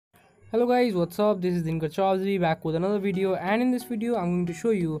Hello guys, what's up? This is Dinkar Chaudhary back with another video, and in this video I'm going to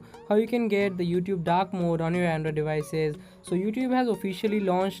show you how you can get the YouTube dark mode on your Android devices. So YouTube has officially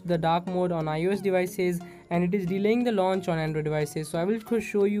launched the dark mode on iOS devices and it is delaying the launch on Android devices. So I will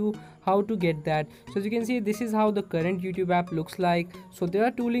show you how to get that. So as you can see, this is how the current YouTube app looks like. So there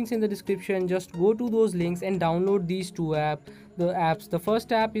are two links in the description. Just go to those links and download these two apps. The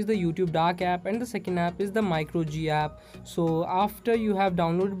first app is the YouTube dark app and the second app is the micro G app. So after you have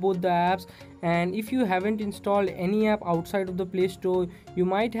downloaded both the apps, and if you haven't installed any app outside of the Play Store, you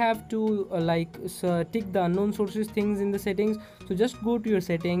might have to tick the unknown sources things in the settings. So just go to your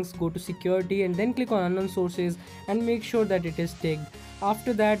settings, go to security, and then click on unknown sources and make sure that it is ticked.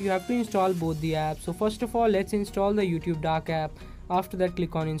 After that, you have to install both the apps. So first of all, let's install the YouTube dark app. After that,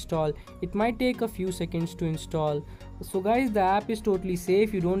 click on install. It might take a few seconds to install. So guys, the app is totally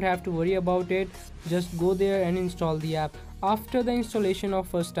safe, you don't have to worry about it. Just go there and install the app. After the installation of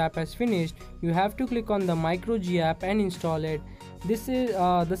first app has finished, you have to click on the micro G app and install it. This is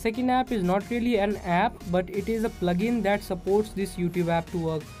the second app is not really an app, but it is a plugin that supports this YouTube app to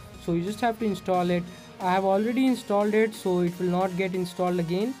work. So you just have to install it. I have already installed it, so it will not get installed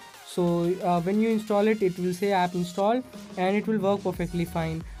again. So when you install it, it will say app installed and it will work perfectly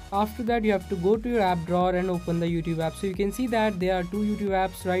fine. After that, you have to go to your app drawer and open the YouTube app. So you can see that there are two YouTube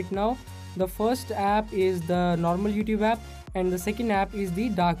apps right now. The first app is the normal YouTube app and the second app is the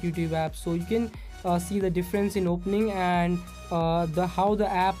dark YouTube app. So you can see the difference in opening and how the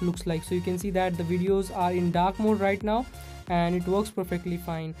app looks like. So you can see that the videos are in dark mode right now and it works perfectly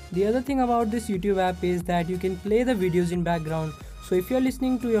fine. The other thing about this YouTube app is that you can play the videos in background. So if you're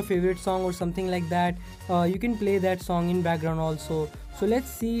listening to your favorite song or something like that, you can play that song in background also. So let's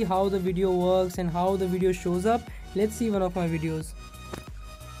see how the video works and how the video shows up. Let's see one of my videos.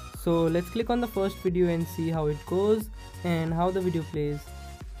 So let's click on the first video and see how it goes and how the video plays.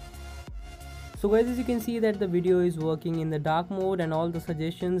 So guys, as you can see that the video is working in the dark mode and all the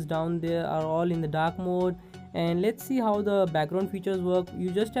suggestions down there are all in the dark mode. And let's see how the background features work.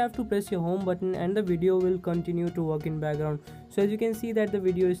 You just have to press your home button and the video will continue to work in background. So as you can see that the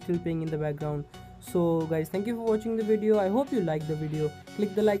video is still playing in the background. So guys, thank you for watching the video. I hope you liked the video.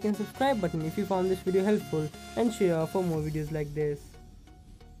 Click the like and subscribe button if you found this video helpful and share for more videos like this.